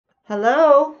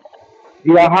Hello?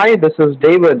 Yeah, hi, this is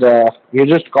David. You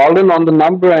just called in on the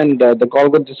number and the call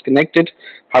got disconnected.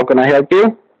 How can I help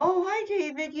you? Oh, hi,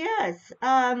 David. Yes.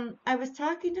 I was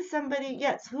talking to somebody.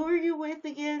 Yes. Who are you with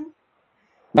again?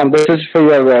 This is for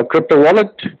your crypto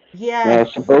wallet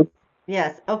Yes. support.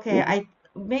 Yes. Okay.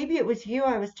 Maybe it was you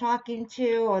I was talking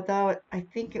to, although I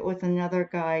think it was another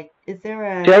guy. Is there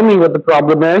a Tell me what the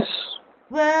problem is.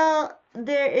 Well,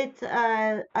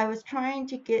 I was trying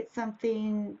to get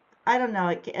something, I don't know,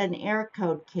 an error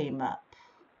code came up.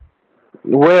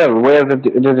 Where did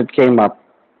it came up?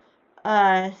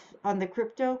 Uh on the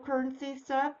cryptocurrency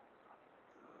stuff.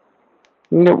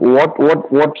 No,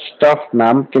 what stuff,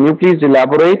 ma'am? Can you please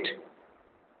elaborate?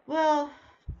 Well,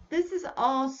 this is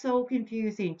all so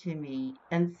confusing to me.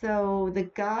 And so the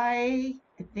guy,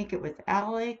 I think it was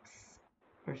Alex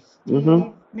or Mm-hmm.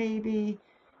 Steve, maybe.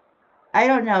 I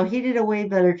don't know. He did a way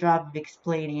better job of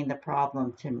explaining the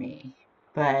problem to me.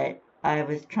 But I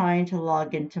was trying to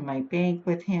log into my bank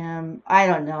with him. I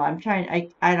don't know. I'm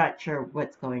not sure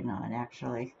what's going on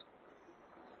actually.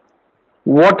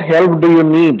 What help do you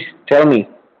need? Tell me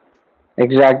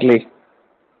exactly.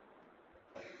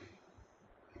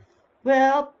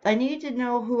 Well, I need to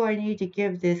know who I need to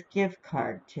give this gift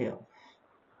card to.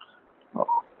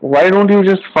 Why don't you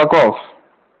just fuck off?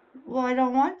 Well, I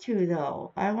don't want to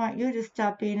though. I want you to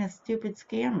stop being a stupid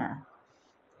scammer.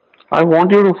 I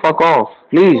want you to fuck off.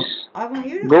 Please Well, I want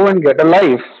you to go and get a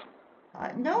life.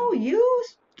 no,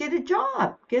 get a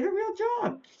job. Get a real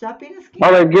job. Stop being a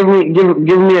All scammer. right,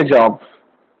 give me a job.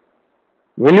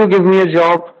 Will you give me a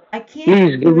job? I can't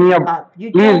Please give give you a me a job.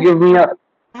 You please don't. give me a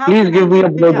How please can I give me give a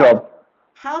you a job? blowjob.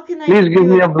 How can I Please give give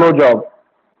you a me a job? blowjob.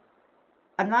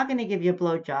 I'm not going to give you a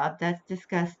blow job. That's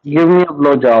Give disgusting. me a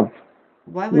blowjob.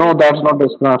 Why would No, I? that's not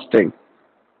disgusting.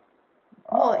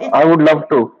 Well, I would love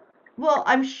to. well,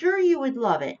 I'm sure you would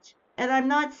love it. And I'm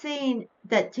not saying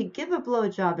that to give a blow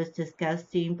job is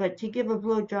disgusting, but to give a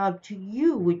blow job to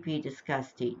you would be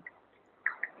disgusting.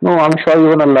 No, I'm sure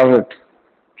you're gonna love it.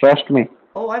 Trust me.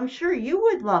 Oh, I'm sure you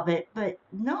would love it, but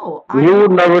no, You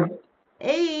would love it.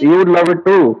 You A, would love it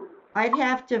too. I'd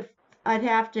have to I'd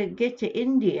have to get to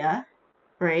India,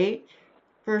 right?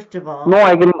 First of No, all.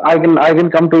 I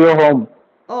can come to your home.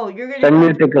 Oh, you're gonna Send me come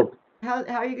a to ticket. how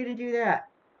are you gonna do that?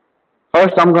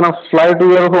 First, I'm gonna fly to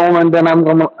your home, and then I'm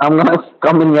gonna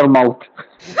come in your mouth.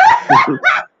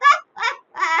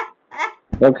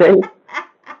 Okay?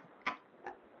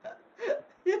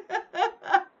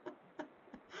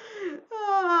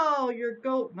 Oh, your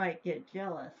goat might get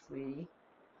jealous, sweetie.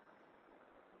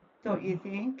 Don't you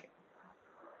think?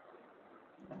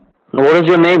 What is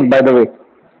your name, by the way?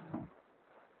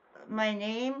 My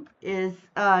name is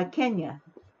Kenya.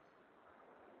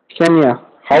 Kenya.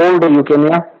 How old are you,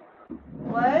 Kenya?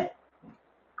 What?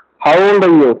 How old are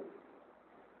you?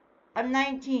 I'm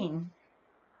 19.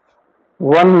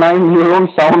 19, you don't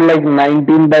sound like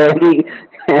 19 by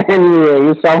anyway.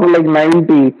 You sound like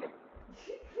 90.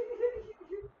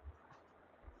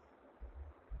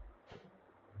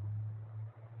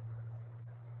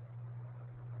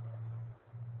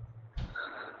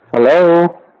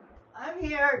 Hello? I'm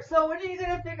here. So when are you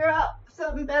gonna figure out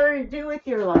something better to do with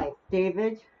your life,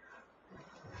 David?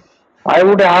 I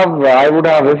would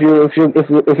have if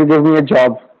you give me a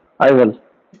job. I will.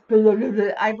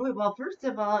 Well, first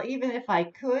of all, even if I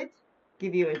could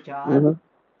give you a job, Mhm.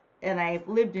 and I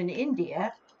lived in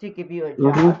India to give you a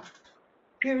Mhm. job,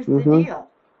 here's the Mhm.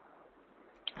 deal.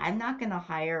 I'm not going to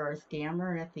hire a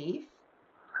scammer and a thief.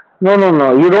 No, no,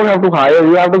 no. You don't have to hire.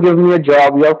 You have to give me a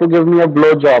job. You have to give me a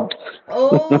blow job.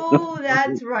 Oh,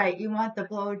 that's right. You want the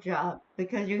blow job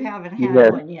because you haven't had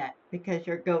Yes. one yet because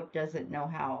your goat doesn't know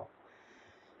how.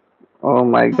 Oh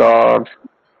my God.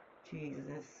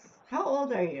 Jesus. How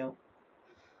old are you?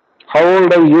 How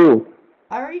old are you?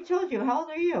 I already told you. How old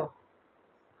are you?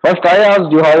 First, I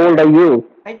asked you how old are you.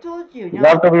 I told you. You have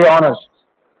Now, to be honest.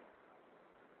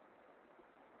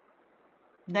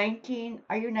 19.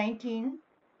 Are you 19?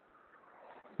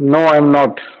 No, I'm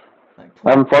not. Or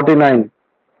I'm 20? 49.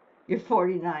 You're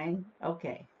 49.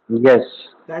 Okay. Yes.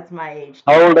 That's my age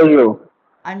How too. old are you?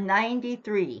 I'm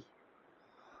 93.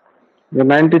 You're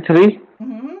 93?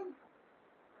 Hmm.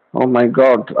 Oh my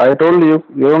God. I told you,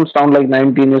 you don't sound like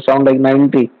 19, you sound like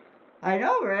 90. I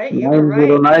know, right? You were right.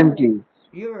 9090.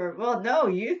 Well, no,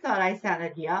 you thought I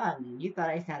sounded young. You thought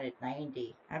I sounded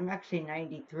 90. I'm actually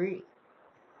 93.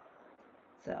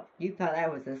 So you thought I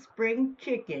was a spring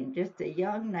chicken, just a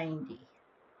young 90.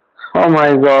 Oh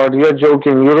my God, you're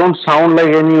joking. You don't sound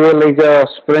like anywhere like a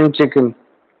spring chicken.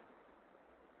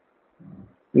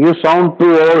 You sound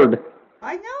too old.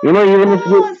 I know You know, I'm even if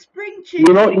still a spring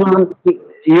you know, chicken.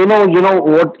 You know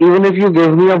what? Even if you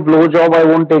give me a blowjob, I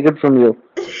won't take it from you.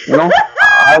 You know,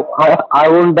 I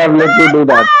wouldn't have let you do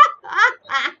that.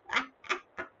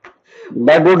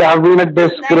 That What? would have been a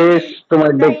disgrace to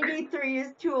my dick. 93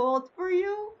 is too old for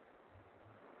you?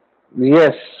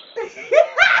 Yes.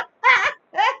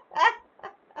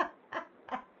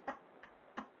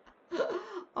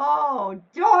 Oh,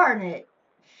 darn it.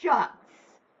 Shucks.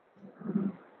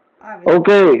 I was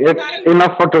Okay, it's excited.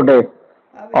 enough for today.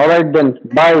 I was All right then.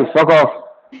 Bye. Fuck off.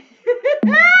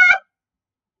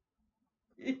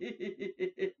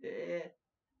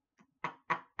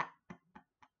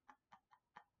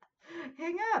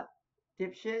 Hang up,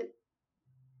 dipshit.